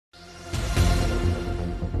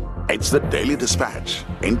It's the Daily Dispatch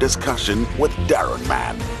in discussion with Daron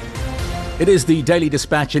Mann. It is the Daily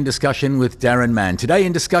Dispatch in discussion with Daron Mann. Today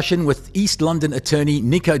in discussion with East London attorney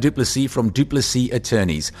Nico du Plessis from Du Plessis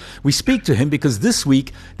Attorneys. We speak to him because this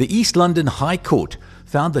week the East London High Court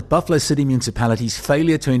found that Buffalo City Municipality's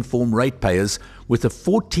failure to inform ratepayers with a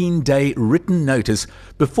 14-day written notice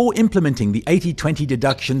before implementing the 80/20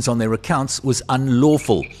 deductions on their accounts was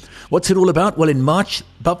unlawful. What's it all about? Well, in March,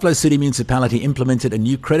 Buffalo City Municipality implemented a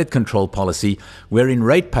new credit control policy wherein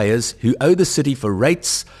ratepayers who owe the city for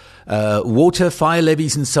rates, water, fire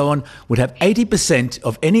levies and so on would have 80%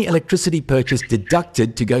 of any electricity purchase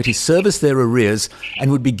deducted to go to service their arrears and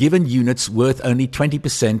would be given units worth only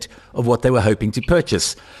 20% of what they were hoping to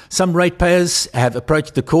purchase. Some ratepayers have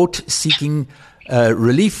approached the court seeking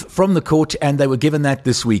relief from the court, and they were given that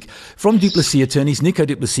this week. From Du Plessis Attorneys, Nico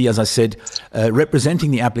du Plessis, as I said,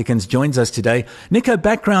 representing the applicants, joins us today. Nico,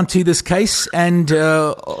 background to this case and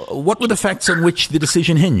what were the facts on which the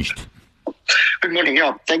decision hinged? Good morning.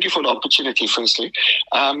 Thank you for the opportunity, firstly.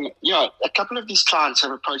 A couple of these clients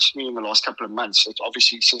have approached me in the last couple of months,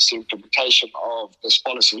 obviously since the implementation of this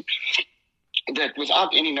policy, that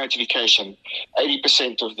without any notification,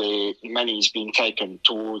 80% of their money is being taken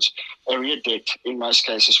towards arrear debt in most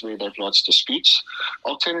cases where they've lodged disputes.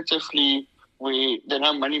 Alternatively, where they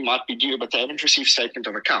know money might be due, but they haven't received statement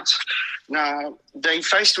of accounts. Now, they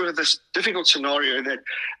faced with this difficult scenario that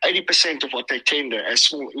 80% of what they tender as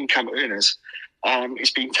small income earners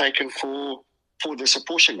is being taken for this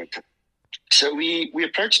apportionment. So we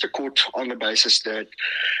approached the court on the basis that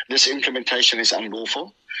this implementation is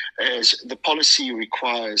unlawful, as the policy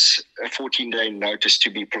requires a 14-day notice to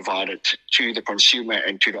be provided to the consumer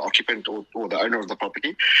and to the occupant or the owner of the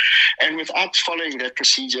property. And without following that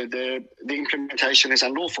procedure, the implementation is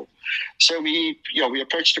unlawful. So we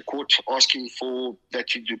approached the court asking for that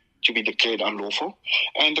to be declared unlawful.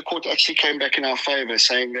 And the court actually came back in our favor,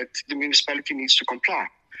 saying that the municipality needs to comply.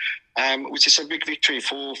 Which is a big victory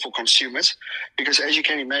for consumers, because as you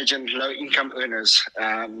can imagine, low-income earners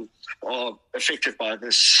are affected by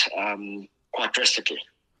this quite drastically.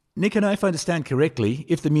 Nick, and if I understand correctly,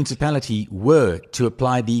 if the municipality were to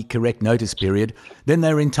apply the correct notice period, then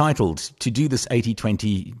they're entitled to do this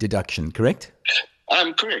 80/20 deduction, correct?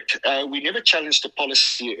 Correct. We never challenged the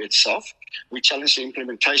policy itself. We challenged the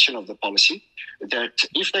implementation of the policy, that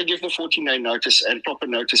if they give the 14-day notice and proper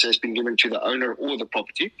notice has been given to the owner or the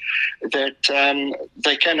property, that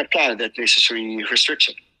they can apply that necessary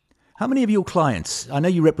restriction. How many of your clients, I know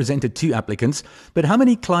you represented two applicants, but how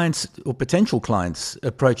many clients or potential clients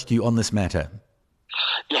approached you on this matter?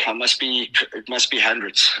 Yeah, it must be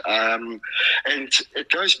hundreds. And it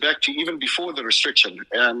goes back to even before the restriction,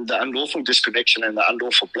 the unlawful disconnection and the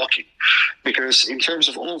unlawful blocking. Because in terms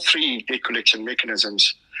of all three debt collection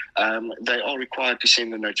mechanisms, they are required to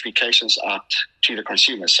send the notifications out to the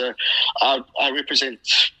consumer. So I represent,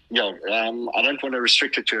 I don't want to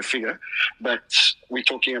restrict it to a figure, but we're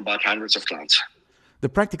talking about hundreds of clients. The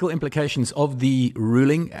practical implications of the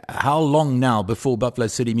ruling, how long now before Buffalo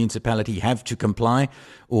City Municipality have to comply,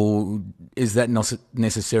 or is that not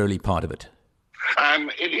necessarily part of it?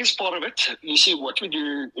 It is part of it. You see, what we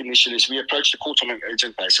do initially is we approach the court on an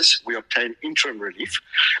urgent basis. We obtain interim relief,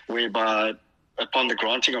 whereby upon the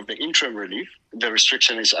granting of the interim relief, the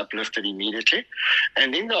restriction is uplifted immediately.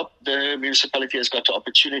 And then the municipality has got the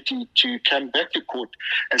opportunity to come back to court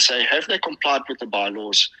and say, have they complied with the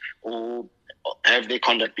bylaws, or have their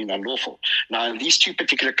conduct been unlawful? Now, in these two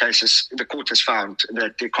particular cases, the court has found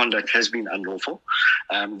that their conduct has been unlawful.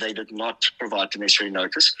 They did not provide the necessary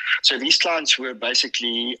notice. So these clients were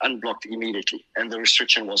basically unblocked immediately, and the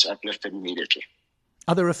restriction was uplifted immediately.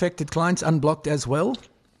 Other affected clients unblocked as well?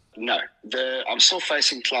 No. I'm still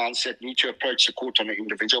facing clients that need to approach the court on an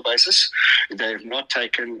individual basis. They have not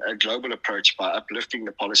taken a global approach by uplifting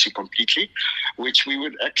the policy completely, which we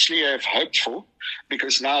would actually have hoped for,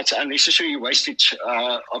 because now it's unnecessary wastage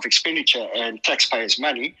of expenditure and taxpayers'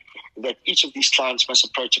 money, that each of these clients must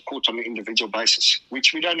approach a court on an individual basis,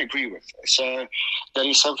 which we don't agree with. So that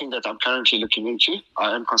is something that I'm currently looking into.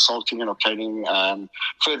 I am consulting and obtaining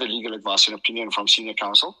further legal advice and opinion from senior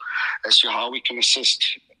counsel as to how we can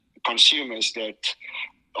assist consumers that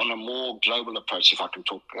on a more global approach, if I can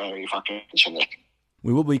mention that.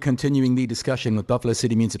 We will be continuing the discussion with Buffalo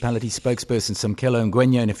City Municipality spokesperson Samkelo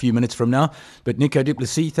Ngwenya in a few minutes from now. But Nico du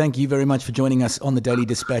Plessis, thank you very much for joining us on the Daily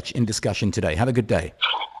Dispatch in discussion today. Have a good day.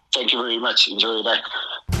 Thank you very much. Enjoy your day.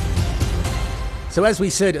 So as we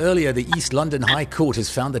said earlier, the East London High Court has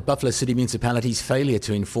found that Buffalo City Municipality's failure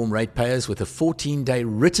to inform ratepayers with a 14-day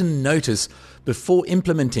written notice before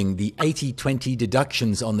implementing the 80/20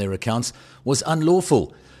 deductions on their accounts was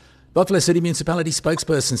unlawful. Buffalo City Municipality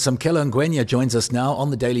spokesperson Samkelo Ngwenya joins us now on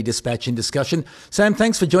the Daily Dispatch in discussion. Sam,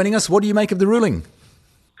 thanks for joining us. What do you make of the ruling?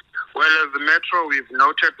 Well, as the Metro, we've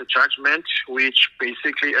noted the judgment, which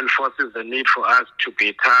basically enforces the need for us to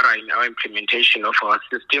be thorough in our implementation of our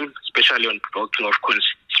system, especially on blocking of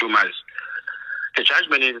consumers. The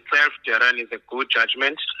judgment in itself, Daron, is a good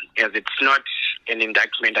judgment, as it's not an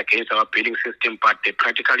indictment against our billing system, but the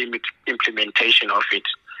practical implementation of it.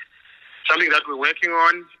 Something that we're working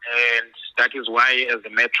on, and that is why, as the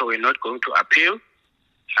Metro, we're not going to appeal.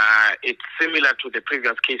 It's similar to the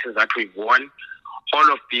previous cases that we've won.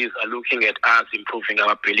 All of these are looking at us improving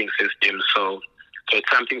our billing system. So it's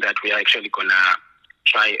something that we are actually going to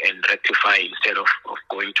try and rectify instead of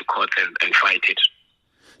going to court and fight it.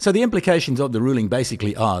 So the implications of the ruling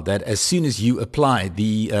basically are that as soon as you apply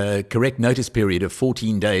the correct notice period of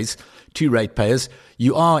 14 days to ratepayers,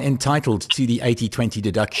 you are entitled to the 80/20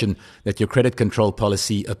 deduction that your credit control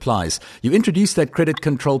policy applies. You introduced that credit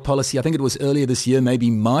control policy, I think it was earlier this year, maybe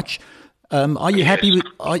March. Are you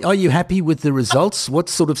happy with the results? What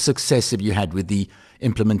sort of success have you had with the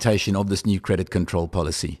implementation of this new credit control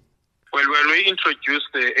policy? Well, when we introduced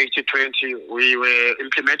the 80/20, we were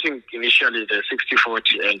implementing initially the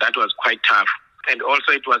 60/40, and that was quite tough. And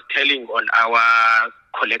also it was telling on our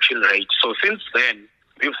collection rate. So since then,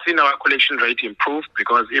 we've seen our collection rate improve,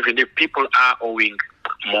 because even if people are owing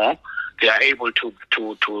more, they are able to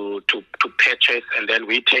purchase, and then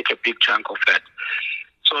we take a big chunk of that.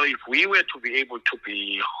 So if we were to be able to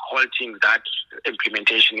be halting that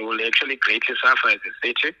implementation, it will actually greatly suffer as a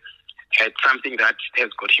city. It's something that has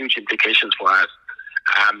got huge implications for us.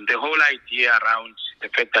 The whole idea around the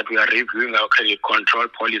fact that we are reviewing our credit control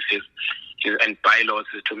policies and bylaws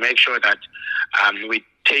is to make sure that we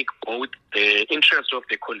take both the interest of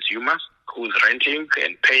the consumer who's renting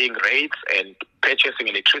and paying rates and purchasing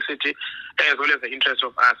electricity, as well as the interest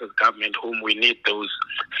of us as government, whom we need those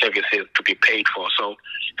services to be paid for. So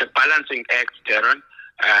the balancing act, Daron,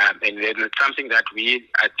 and it's something that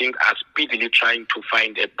I think, are speedily trying to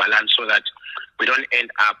find a balance so that we don't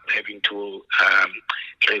end up having to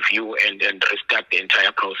review and restart the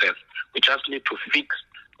entire process. We just need to fix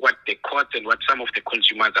what the courts and what some of the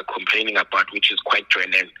consumers are complaining about, which is quite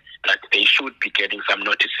draining, that they should be getting some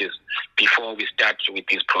notices before we start with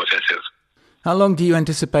these processes. How long do you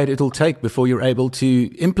anticipate it'll take before you're able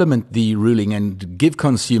to implement the ruling and give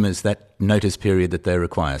consumers that notice period that they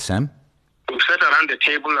require, Sam? We've sat around the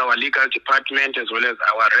table, our legal department as well as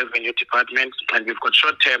our revenue department, and we've got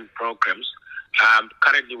short-term programs.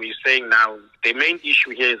 Currently, we're saying now the main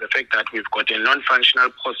issue here is the fact that we've got a non-functional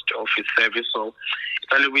post office service. So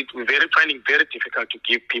we're finding it very difficult to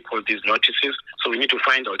give people these notices. So we need to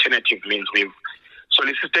find alternative means. We've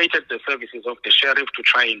solicited the services of the sheriff to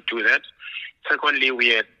try and do that. Secondly,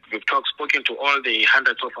 we've spoken to all the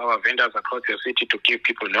hundreds of our vendors across the city to give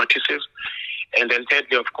people notices. And then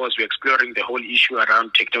thirdly, of course, we're exploring the whole issue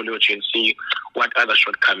around technology and see what other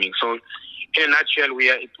shortcomings. So in a nutshell, we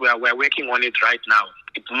are working on it right now.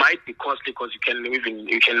 It might be costly, because you can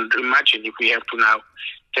imagine if we have to now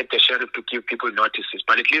get the sheriff to give people notices.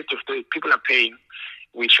 But at least if the people are paying,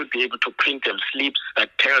 we should be able to print them slips that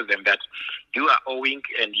tell them that you are owing,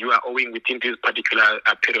 and you are owing within this particular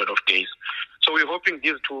period of days. So we're hoping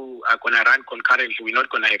these two are going to run concurrently. We're not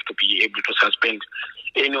going to have to be able to suspend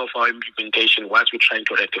any of our implementation whilst we're trying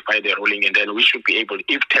to rectify the ruling, and then we should be able,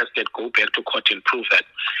 if tested, go back to court and prove that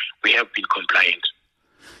we have been compliant.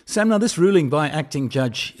 Sam, now this ruling by Acting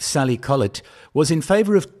Judge Sally Collett was in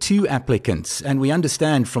favour of two applicants, and we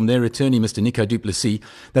understand from their attorney, Mr. Nico du Plessis,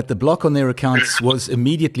 that the block on their accounts was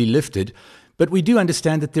immediately lifted. But we do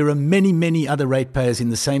understand that there are many, many other ratepayers in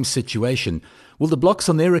the same situation. Will the blocks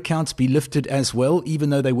on their accounts be lifted as well, even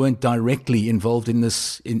though they weren't directly involved in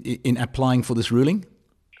this, in applying for this ruling?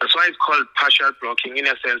 That's why it's called partial blocking, in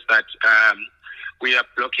a sense that we are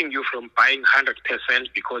blocking you from buying 100%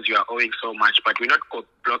 because you are owing so much, but we're not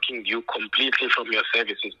blocking you completely from your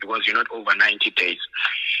services because you're not over 90 days.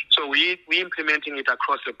 So we're implementing it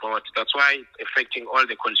across the board. That's why it's affecting all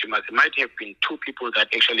the consumers. It might have been two people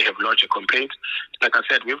that actually have lodged a complaint. Like I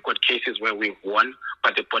said, we've got cases where we've won,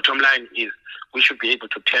 but the bottom line is we should be able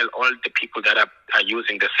to tell all the people that are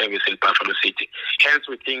using the service in Buffalo City. Hence,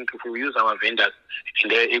 we think if we use our vendors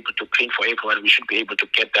and they're able to print for everyone, we should be able to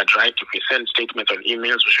get that right. If we send statements on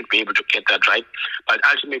emails, we should be able to get that right. But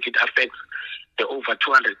ultimately, it affects the over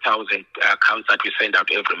 200,000 accounts that we send out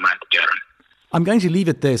every month, Daron. I'm going to leave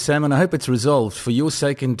it there, Sam, and I hope it's resolved for your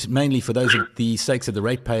sake and mainly for those of the sakes of the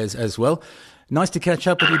ratepayers as well. Nice to catch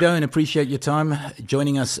up with you, though, and appreciate your time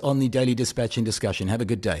joining us on the Daily Dispatch in discussion. Have a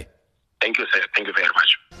good day. Thank you, sir. Thank you very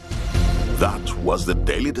much. That was the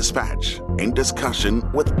Daily Dispatch in discussion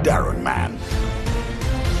with Daron Mann.